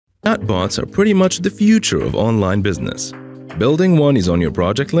Chatbots are pretty much the future of online business. Building one is on your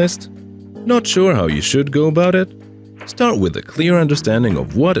project list? Not sure how you should go about it? Start with a clear understanding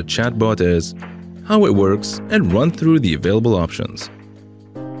of what a chatbot is, how it works, and run through the available options.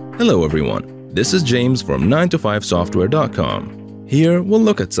 Hello everyone, this is James from 9to5software.com. Here we'll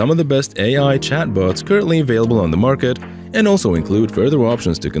look at some of the best AI chatbots currently available on the market and also include further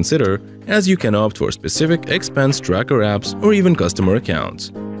options to consider, as you can opt for specific expense tracker apps or even customer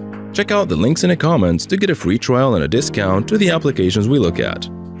accounts. Check out the links in the comments to get a free trial and a discount to the applications we look at.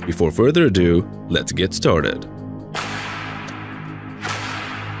 Before further ado, let's get started.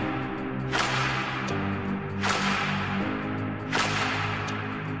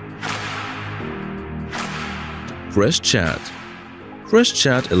 FreshChat.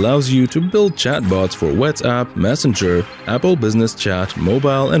 FreshChat allows you to build chatbots for WhatsApp, Messenger, Apple Business Chat,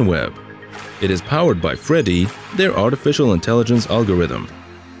 mobile, and web. It is powered by Freddy, their artificial intelligence algorithm.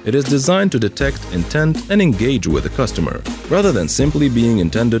 It is designed to detect intent and engage with the customer, rather than simply being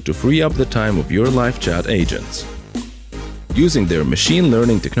intended to free up the time of your live chat agents. Using their machine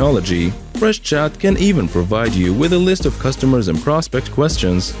learning technology, FreshChat can even provide you with a list of customers and prospect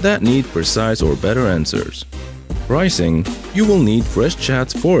questions that need precise or better answers. Pricing: you will need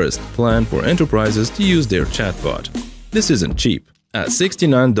FreshChat's Forest plan for enterprises to use their chatbot. This isn't cheap, at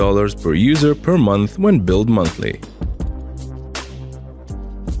 $69 per user per month when billed monthly.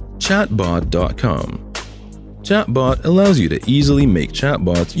 Chatbot.com. Chatbot allows you to easily make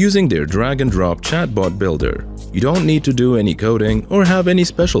chatbots using their drag-and-drop chatbot builder. You don't need to do any coding or have any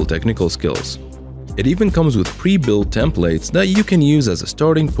special technical skills. It even comes with pre-built templates that you can use as a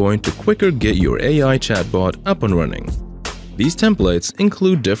starting point to quicker get your AI chatbot up and running. These templates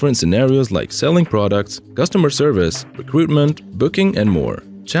include different scenarios like selling products, customer service, recruitment, booking, and more.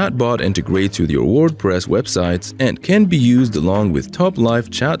 Chatbot integrates with your WordPress websites and can be used along with top live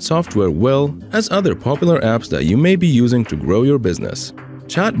chat software well as other popular apps that you may be using to grow your business.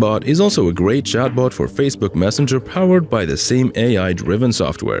 Chatbot is also a great chatbot for Facebook Messenger powered by the same AI-driven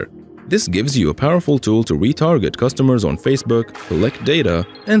software. This gives you a powerful tool to retarget customers on Facebook, collect data,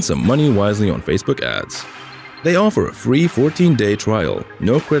 and some money wisely on Facebook ads. They offer a free 14-day trial,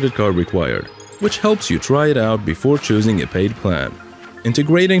 no credit card required, which helps you try it out before choosing a paid plan.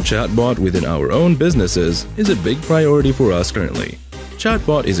 Integrating Chatbot within our own businesses is a big priority for us currently.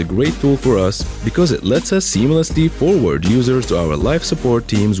 Chatbot is a great tool for us because it lets us seamlessly forward users to our live support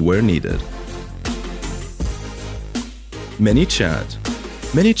teams where needed. ManyChat.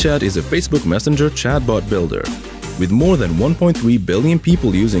 ManyChat is a Facebook Messenger chatbot builder. With more than 1.3 billion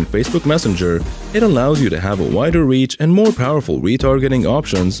people using Facebook Messenger, it allows you to have a wider reach and more powerful retargeting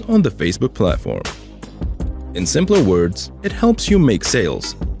options on the Facebook platform. In simpler words, it helps you make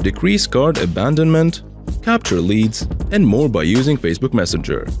sales, decrease cart abandonment, capture leads, and more by using Facebook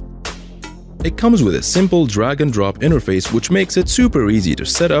Messenger. It comes with a simple drag-and-drop interface which makes it super easy to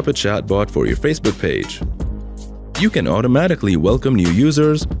set up a chatbot for your Facebook page. You can automatically welcome new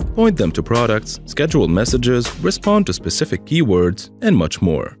users, point them to products, schedule messages, respond to specific keywords, and much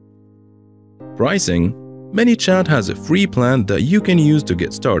more. Pricing: ManyChat has a free plan that you can use to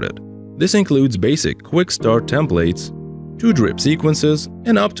get started. This includes basic quick start templates, 2 drip sequences,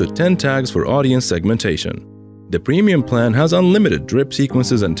 and up to 10 tags for audience segmentation. The premium plan has unlimited drip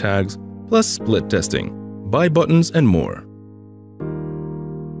sequences and tags, plus split testing, buy buttons, and more.